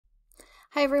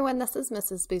Hi everyone, this is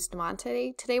Mrs.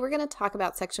 Bustamante. Today we're going to talk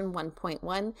about section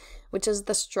 1.1, which is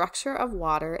the structure of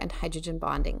water and hydrogen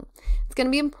bonding. It's going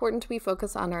to be important we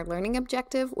focus on our learning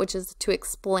objective, which is to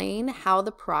explain how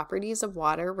the properties of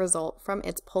water result from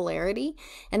its polarity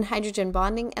and hydrogen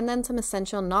bonding, and then some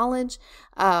essential knowledge.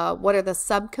 What are the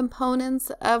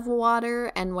subcomponents of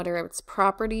water and what are its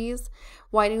properties?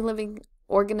 Why do living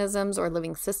organisms or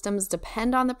living systems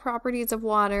depend on the properties of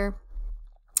water?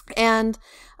 And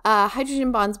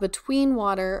hydrogen bonds between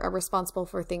water are responsible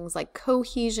for things like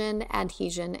cohesion,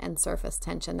 adhesion, and surface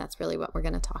tension. That's really what we're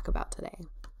going to talk about today.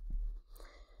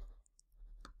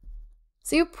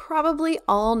 So you probably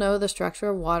all know the structure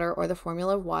of water, or the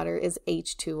formula of water is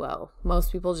H2O.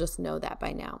 Most people just know that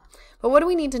by now. But what do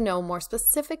we need to know more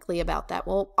specifically about that?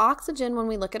 Well, oxygen, when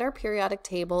we look at our periodic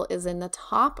table, is in the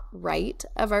top right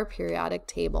of our periodic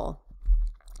table.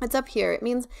 It's up here. It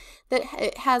means that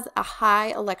it has a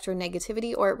high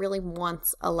electronegativity, or it really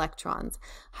wants electrons.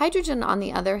 Hydrogen, on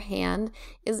the other hand,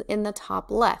 is in the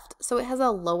top left. So it has a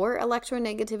lower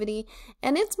electronegativity,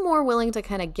 and it's more willing to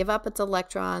kind of give up its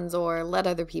electrons or let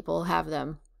other people have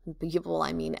them. People,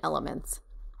 I mean elements.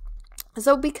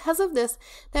 So because of this,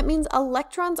 that means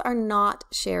electrons are not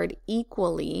shared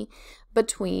equally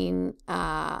between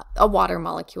a water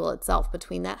molecule itself,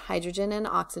 between that hydrogen and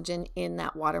oxygen in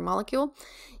that water molecule,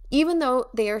 even though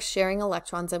they are sharing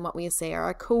electrons in what we say are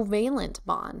a covalent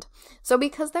bond. So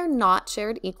because they're not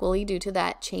shared equally due to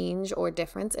that change or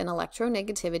difference in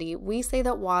electronegativity, we say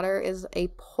that water is a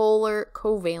polar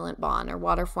covalent bond, or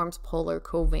water forms polar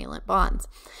covalent bonds.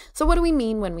 So what do we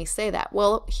mean when we say that?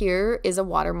 Well, here is a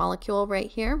water molecule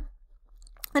right here.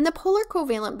 And the polar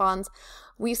covalent bonds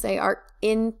we say are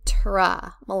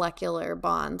intramolecular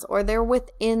bonds, or they're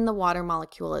within the water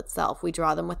molecule itself. We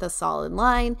draw them with a solid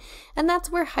line, and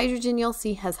that's where hydrogen, you'll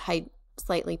see, has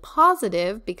slightly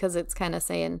positive because it's kind of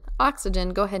saying,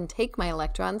 oxygen, go ahead and take my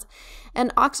electrons,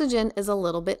 and oxygen is a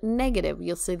little bit negative.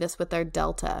 You'll see this with our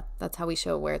delta. That's how we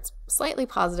show where it's slightly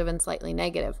positive and slightly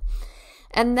negative.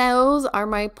 And those are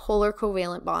my polar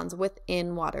covalent bonds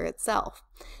within water itself.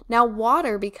 Now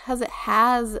water, because it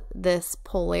has this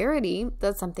polarity,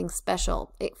 does something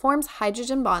special. It forms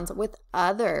hydrogen bonds with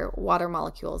other water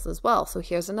molecules as well. So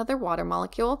here's another water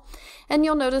molecule, and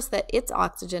you'll notice that its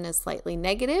oxygen is slightly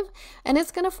negative, and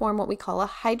it's going to form what we call a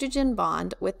hydrogen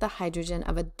bond with the hydrogen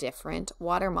of a different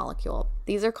water molecule.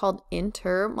 These are called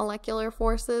intermolecular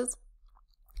forces,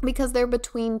 because they're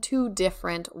between two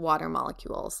different water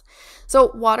molecules.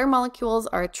 So water molecules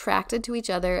are attracted to each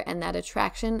other, and that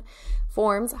attraction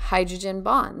forms hydrogen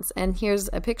bonds. And here's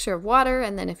a picture of water,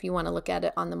 and then if you want to look at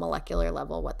it on the molecular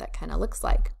level, what that kind of looks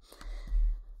like.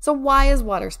 So why is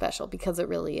water special? Because it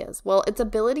really is. Well, its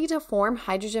ability to form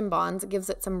hydrogen bonds gives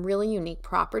it some really unique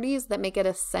properties that make it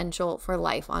essential for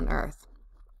life on Earth.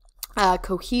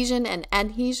 Cohesion and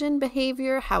adhesion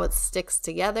behavior, how it sticks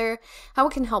together, how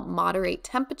it can help moderate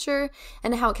temperature,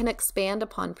 and how it can expand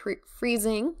upon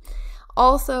freezing.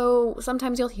 Also,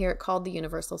 sometimes you'll hear it called the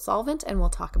universal solvent, and we'll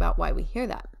talk about why we hear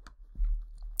that.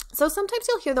 So sometimes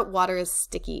you'll hear that water is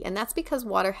sticky, and that's because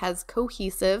water has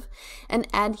cohesive and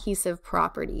adhesive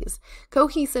properties.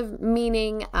 Cohesive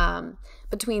meaning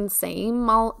between same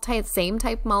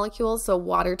type molecules, so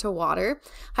water to water.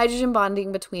 Hydrogen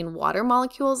bonding between water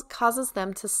molecules causes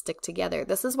them to stick together.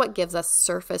 This is what gives us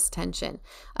surface tension.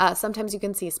 Sometimes you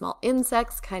can see small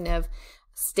insects kind of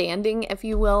standing, if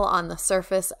you will, on the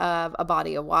surface of a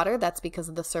body of water. That's because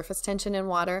of the surface tension in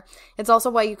water. It's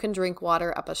also why you can drink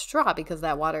water up a straw, because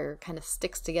that water kind of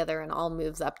sticks together and all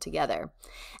moves up together.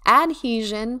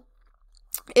 Adhesion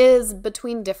is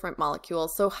between different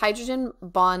molecules. So hydrogen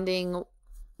bonding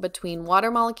between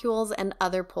water molecules and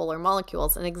other polar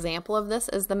molecules. An example of this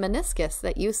is the meniscus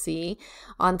that you see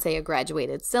on, say, a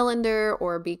graduated cylinder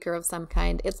or a beaker of some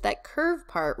kind. It's that curved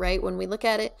part, right? When we look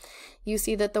at it, you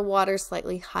see that the water is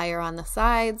slightly higher on the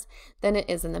sides than it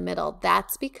is in the middle.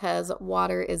 That's because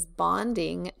water is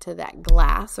bonding to that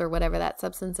glass, or whatever that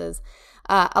substance is,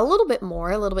 a little bit more,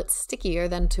 a little bit stickier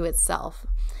than to itself.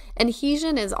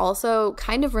 Adhesion is also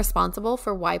kind of responsible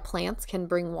for why plants can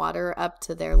bring water up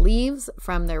to their leaves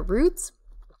from their roots,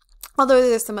 although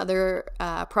there's some other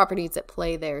properties at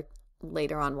play there.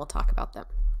 Later on, we'll talk about them.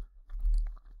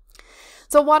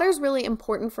 So water is really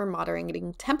important for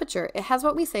moderating temperature. It has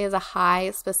what we say is a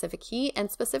high specific heat, and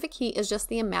specific heat is just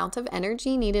the amount of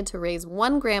energy needed to raise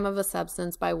 1 gram of a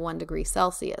substance by 1 degree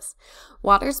Celsius.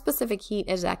 Water's specific heat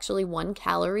is actually 1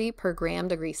 calorie per gram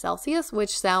degree Celsius,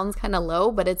 which sounds kind of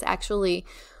low, but it's actually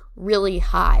really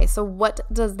high. So what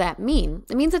does that mean?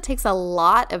 It means it takes a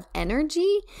lot of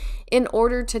energy in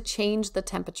order to change the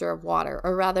temperature of water,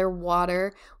 or rather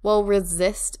water will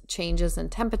resist changes in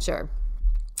temperature.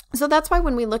 So that's why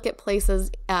when we look at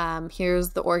places,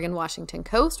 here's the Oregon-Washington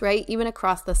coast, right? Even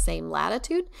across the same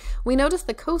latitude, we notice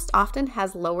the coast often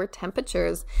has lower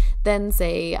temperatures than,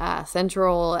 say,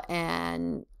 central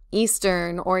and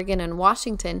eastern Oregon and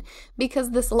Washington,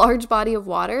 because this large body of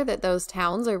water that those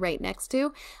towns are right next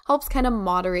to helps kind of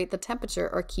moderate the temperature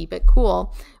or keep it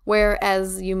cool,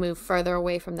 whereas you move further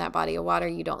away from that body of water,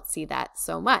 you don't see that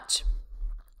so much.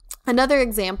 Another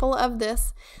example of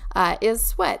this is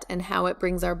sweat and how it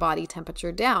brings our body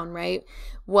temperature down, right?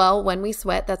 Well, when we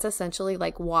sweat, that's essentially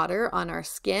like water on our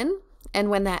skin. And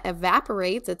when that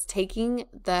evaporates, it's taking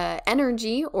the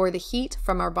energy or the heat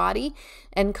from our body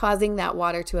and causing that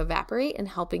water to evaporate and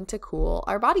helping to cool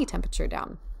our body temperature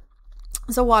down.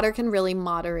 So water can really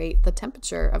moderate the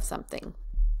temperature of something.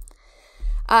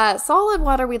 Solid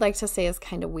water, we like to say, is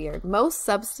kind of weird. Most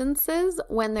substances,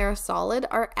 when they're solid,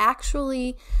 are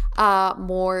actually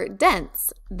more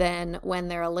dense than when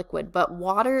they're a liquid, but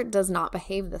water does not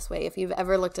behave this way. If you've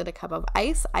ever looked at a cup of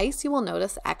ice, you will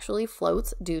notice actually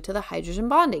floats due to the hydrogen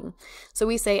bonding. So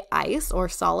we say ice or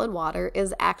solid water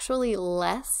is actually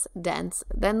less dense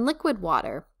than liquid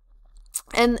water.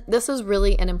 And this is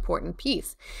really an important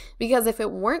piece, because if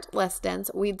it weren't less dense,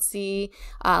 we'd see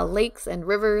lakes and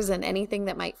rivers and anything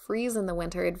that might freeze in the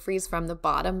winter. It'd freeze from the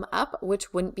bottom up,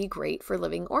 which wouldn't be great for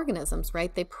living organisms,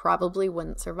 right? They probably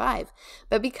wouldn't survive.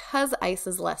 But because ice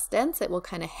is less dense, it will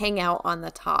kind of hang out on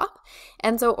the top.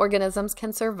 And so organisms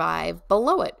can survive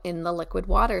below it in the liquid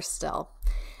water still.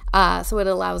 So it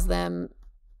allows them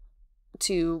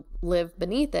to live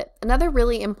beneath it. Another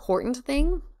really important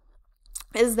thing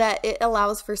is that it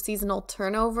allows for seasonal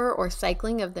turnover or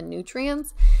cycling of the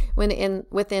nutrients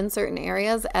within certain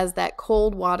areas. As that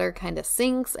cold water kind of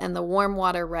sinks and the warm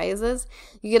water rises,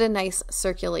 you get a nice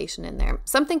circulation in there.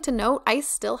 Something to note, ice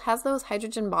still has those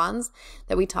hydrogen bonds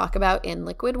that we talk about in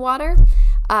liquid water,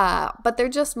 but they're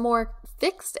just more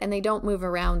fixed and they don't move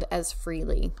around as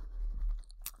freely.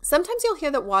 Sometimes you'll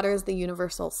hear that water is the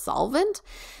universal solvent,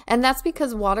 and that's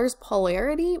because water's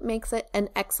polarity makes it an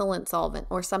excellent solvent,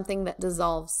 or something that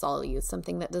dissolves solutes,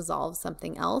 something that dissolves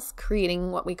something else,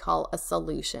 creating what we call a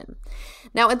solution.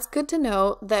 Now, it's good to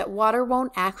know that water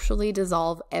won't actually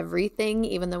dissolve everything,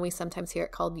 even though we sometimes hear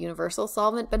it called universal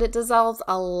solvent, but it dissolves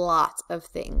a lot of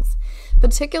things.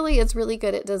 Particularly, it's really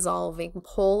good at dissolving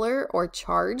polar or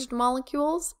charged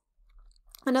molecules.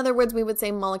 In other words, we would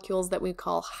say molecules that we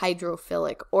call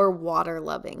hydrophilic or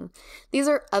water-loving. These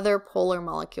are other polar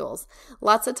molecules.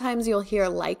 Lots of times you'll hear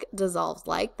like dissolves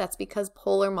like. That's because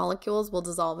polar molecules will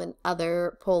dissolve in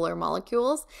other polar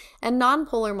molecules, and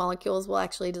non-polar molecules will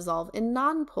actually dissolve in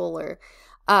non-polar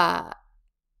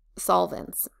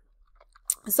solvents.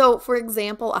 So, for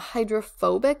example, a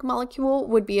hydrophobic molecule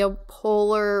would be a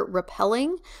polar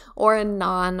repelling, or a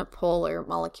non-polar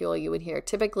molecule you would hear.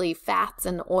 Typically, fats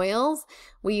and oils,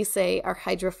 we say, are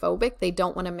hydrophobic. They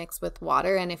don't want to mix with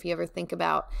water. And if you ever think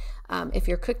about if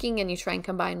you're cooking and you try and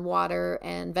combine water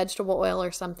and vegetable oil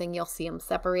or something, you'll see them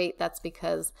separate. That's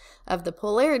because of the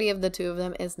polarity of the two of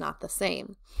them is not the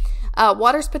same.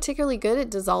 Water's particularly good at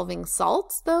dissolving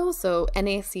salts, though. So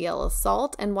NaCl is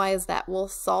salt. And why is that? Well,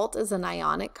 salt is an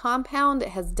ionic compound. It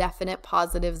has definite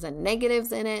positives and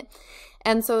negatives in it.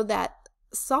 And so that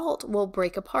salt will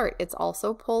break apart. It's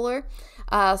also polar.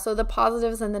 So the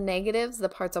positives and the negatives, the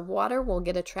parts of water, will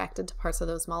get attracted to parts of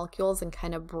those molecules and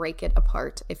kind of break it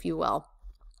apart, if you will,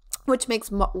 which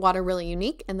makes water really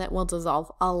unique, and that will dissolve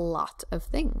a lot of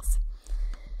things.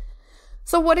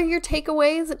 So what are your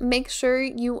takeaways? Make sure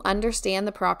you understand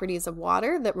the properties of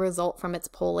water that result from its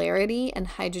polarity and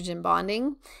hydrogen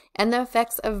bonding, and the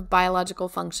effects of biological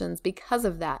functions because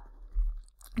of that.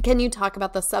 Can you talk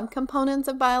about the subcomponents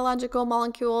of biological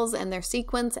molecules and their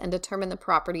sequence and determine the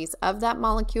properties of that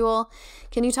molecule?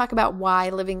 Can you talk about why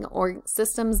living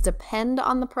systems depend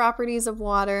on the properties of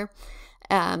water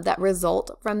that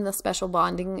result from the special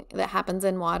bonding that happens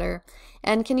in water?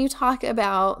 And can you talk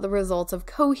about the results of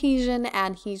cohesion,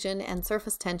 adhesion, and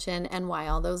surface tension, and why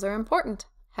all those are important?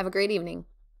 Have a great evening.